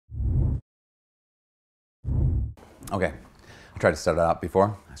Okay, I tried to start it out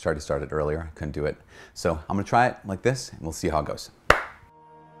before. I tried to start it earlier. I couldn't do it. So I'm going to try it like this, and we'll see how it goes.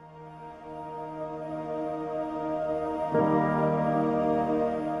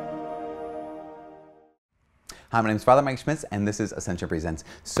 Hi, my name is Father Mike Schmitz, and this is Ascension Presents.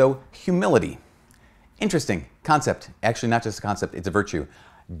 So, humility. Interesting concept. Actually, not just a concept, it's a virtue.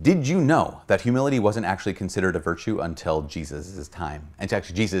 Did you know that humility wasn't actually considered a virtue until Jesus' time? And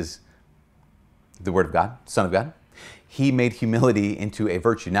actually, Jesus, the Word of God, Son of God, he made humility into a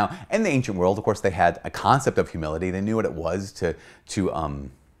virtue. Now, in the ancient world, of course, they had a concept of humility. They knew what it was to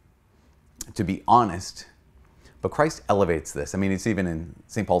be honest. But Christ elevates this. I mean, it's even in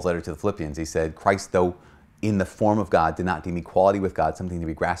St. Paul's letter to the Philippians. He said, Christ, though in the form of God, did not deem equality with God something to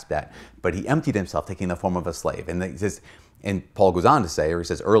be grasped at, but he emptied himself, taking the form of a slave. And he says, and Paul goes on to say, or he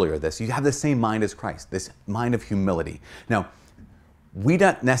says earlier this, you have the same mind as Christ, this mind of humility. Now, we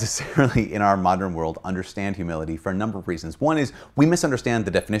don't necessarily in our modern world understand humility for a number of reasons. One is we misunderstand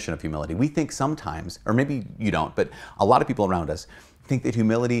the definition of humility. We think sometimes, or maybe you don't, but a lot of people around us think that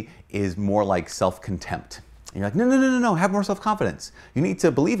humility is more like self-contempt. And you're like, no, have more self-confidence. You need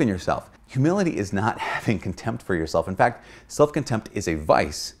to believe in yourself. Humility is not having contempt for yourself. In fact, self-contempt is a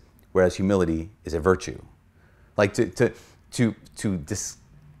vice, whereas humility is a virtue. Like to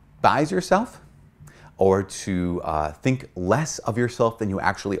despise yourself or to think less of yourself than you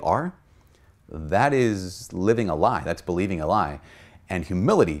actually are, that is living a lie. That's believing a lie. And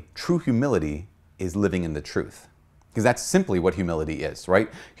humility, true humility, is living in the truth. Because that's simply what humility is, right?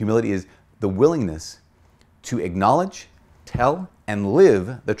 Humility is the willingness to acknowledge, tell, and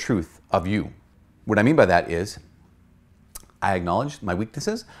live the truth of you. What I mean by that is, I acknowledge my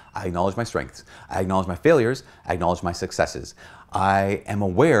weaknesses, I acknowledge my strengths, I acknowledge my failures, I acknowledge my successes. I am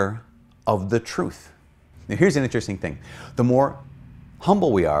aware of the truth. Now here's an interesting thing. The more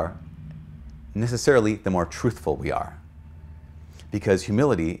humble we are, necessarily the more truthful we are. Because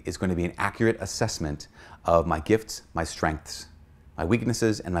humility is going to be an accurate assessment of my gifts, my strengths, my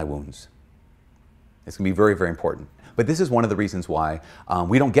weaknesses, and my wounds. It's going to be very, very important. But this is one of the reasons why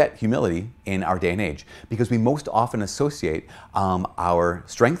we don't get humility in our day and age, because we most often associate our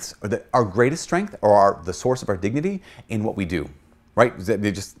strengths, or our greatest strength, or the source of our dignity in what we do, right?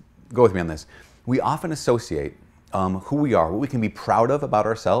 Just go with me on this. We often associate who we are, what we can be proud of about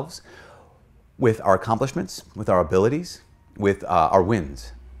ourselves, with our accomplishments, with our abilities, with our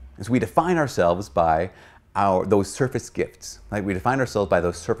wins. And so we define ourselves by those surface gifts. Like we define ourselves by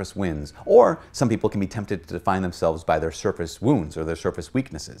those surface wins, or some people can be tempted to define themselves by their surface wounds or their surface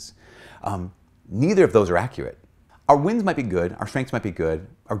weaknesses. Neither of those are accurate. Our wins might be good, our strengths might be good,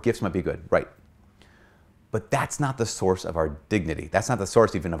 our gifts might be good, right? But that's not the source of our dignity. That's not the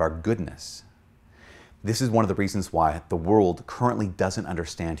source even of our goodness. This is one of the reasons why the world currently doesn't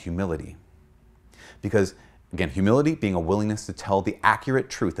understand humility. Because, again, humility being a willingness to tell the accurate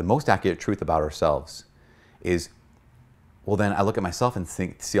truth, the most accurate truth about ourselves, is, well, then I look at myself and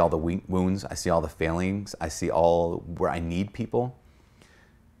see all the wounds, I see all the failings, I see all where I need people,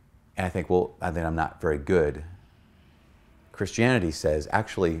 and I think, well, then I'm not very good. Christianity says,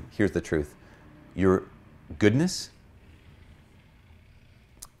 actually, here's the truth. Your goodness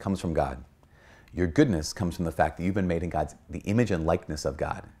comes from God. Your goodness comes from the fact that you've been made in the image and likeness of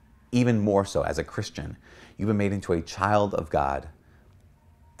God. Even more so, as a Christian, you've been made into a child of God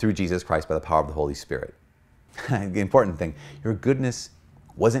through Jesus Christ by the power of the Holy Spirit. The important thing, your goodness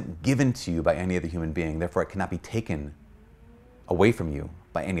wasn't given to you by any other human being, therefore it cannot be taken away from you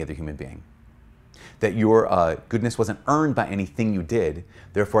by any other human being. That your goodness wasn't earned by anything you did,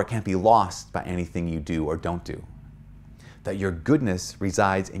 therefore it can't be lost by anything you do or don't do. That your goodness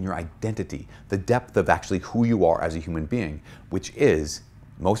resides in your identity, the depth of actually who you are as a human being, which is,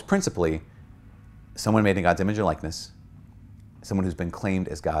 most principally, someone made in God's image and likeness, someone who's been claimed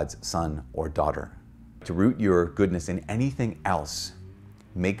as God's son or daughter. To root your goodness in anything else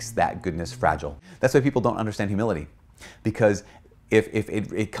makes that goodness fragile. That's why people don't understand humility. Because if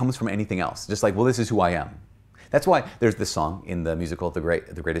it comes from anything else, just like, well, this is who I am. That's why there's this song in the musical The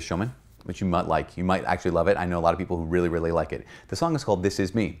Greatest Showman, which you might like. You might actually love it. I know a lot of people who really, really like it. The song is called This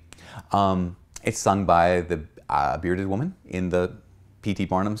Is Me. It's sung by the bearded woman in the P.T.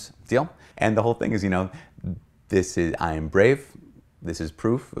 Barnum's deal. And the whole thing is, I am brave. This is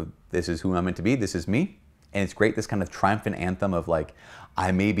proof. This is who I'm meant to be. This is me. And it's great, this kind of triumphant anthem of like,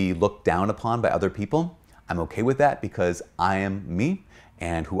 I may be looked down upon by other people. I'm okay with that because I am me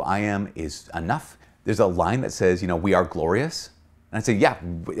and who I am is enough. There's a line that says, we are glorious. And I say, yeah,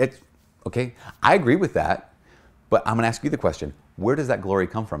 okay, I agree with that. But I'm going to ask you the question, where does that glory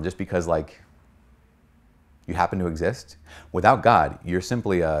come from? Just because you happen to exist? Without God, you're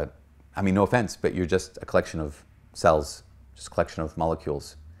simply no offense, but you're just a collection of cells, just a collection of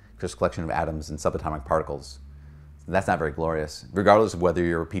molecules, just a collection of atoms and subatomic particles. That's not very glorious, regardless of whether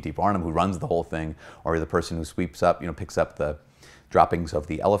you're P.T. Barnum, who runs the whole thing, or you're the person who sweeps up, picks up the droppings of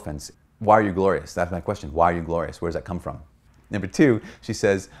the elephants. Why are you glorious? That's my question. Why are you glorious? Where does that come from? Number two, she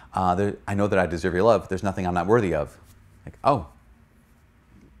says, I know that I deserve your love. There's nothing I'm not worthy of. Like, oh,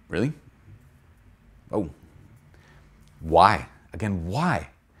 really? Oh, why? Again, why?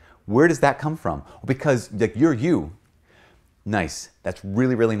 Where does that come from? Because you're you. Nice. That's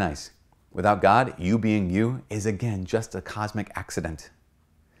really, really nice. Without God, you being you is, again, just a cosmic accident.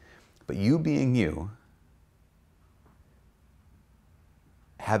 But you being you,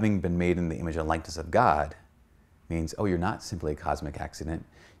 having been made in the image and likeness of God, means, oh, you're not simply a cosmic accident.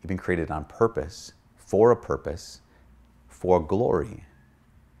 You've been created on purpose, for glory,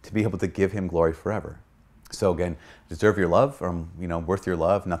 to be able to give him glory forever. So again, deserve your love, or worth your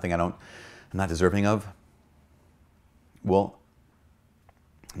love, nothing I'm not deserving of. Well,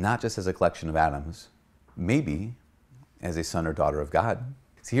 not just as a collection of atoms, maybe as a son or daughter of God.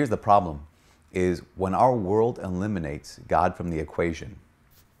 See, here's the problem, is when our world eliminates God from the equation,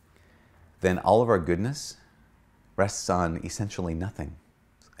 then all of our goodness rests on essentially nothing.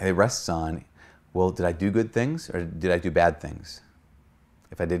 It rests on, well, did I do good things or did I do bad things?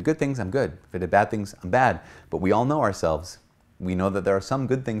 If I did good things, I'm good. If I did bad things, I'm bad. But we all know ourselves. We know that there are some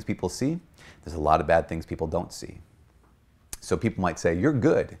good things people see. There's a lot of bad things people don't see. So people might say, you're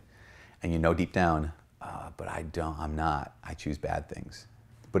good. And you know deep down, but I'm not. I choose bad things.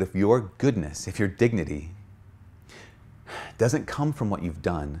 But if your goodness, if your dignity doesn't come from what you've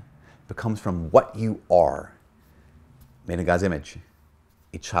done, but comes from what you are, made in God's image,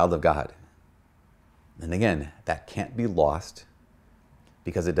 a child of God. And again, that can't be lost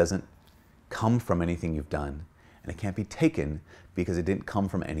because it doesn't come from anything you've done, and it can't be taken because it didn't come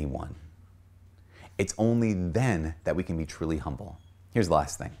from anyone. It's only then that we can be truly humble. Here's the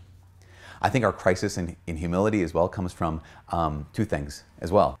last thing. I think our crisis in humility as well comes from two things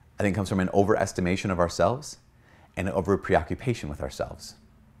as well. I think it comes from an overestimation of ourselves and an over preoccupation with ourselves.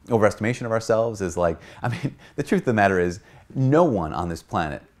 Overestimation of ourselves is the truth of the matter is, no one on this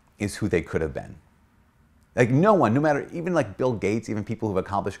planet is who they could have been. No one, no matter, even Bill Gates, even people who've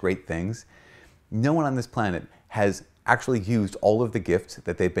accomplished great things, no one on this planet has actually used all of the gifts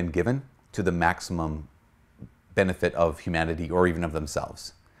that they've been given to the maximum benefit of humanity or even of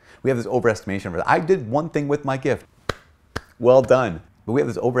themselves. We have this overestimation of, I did one thing with my gift. Well done. But we have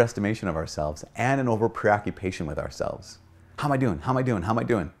this overestimation of ourselves and an over preoccupation with ourselves. How am I doing? How am I doing? How am I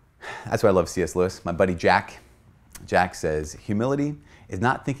doing? That's why I love C.S. Lewis. My buddy Jack says, humility is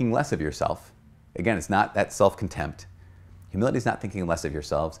not thinking less of yourself. Again, it's not that self-contempt. Humility is not thinking less of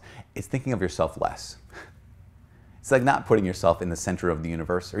yourselves. It's thinking of yourself less. It's like not putting yourself in the center of the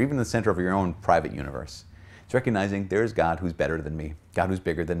universe or even the center of your own private universe. It's recognizing there's God who's better than me, God who's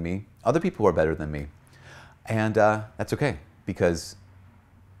bigger than me, other people who are better than me. And that's okay because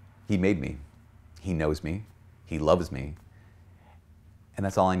he made me. He knows me. He loves me. And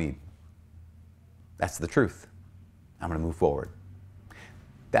that's all I need. That's the truth. I'm going to move forward.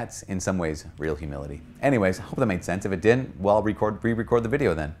 That's, in some ways, real humility. Anyways, I hope that made sense. If it didn't, well, I'll re-record the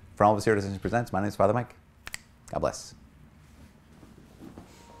video then. For all of us here at Ascension Presents, my name is Father Mike. God bless.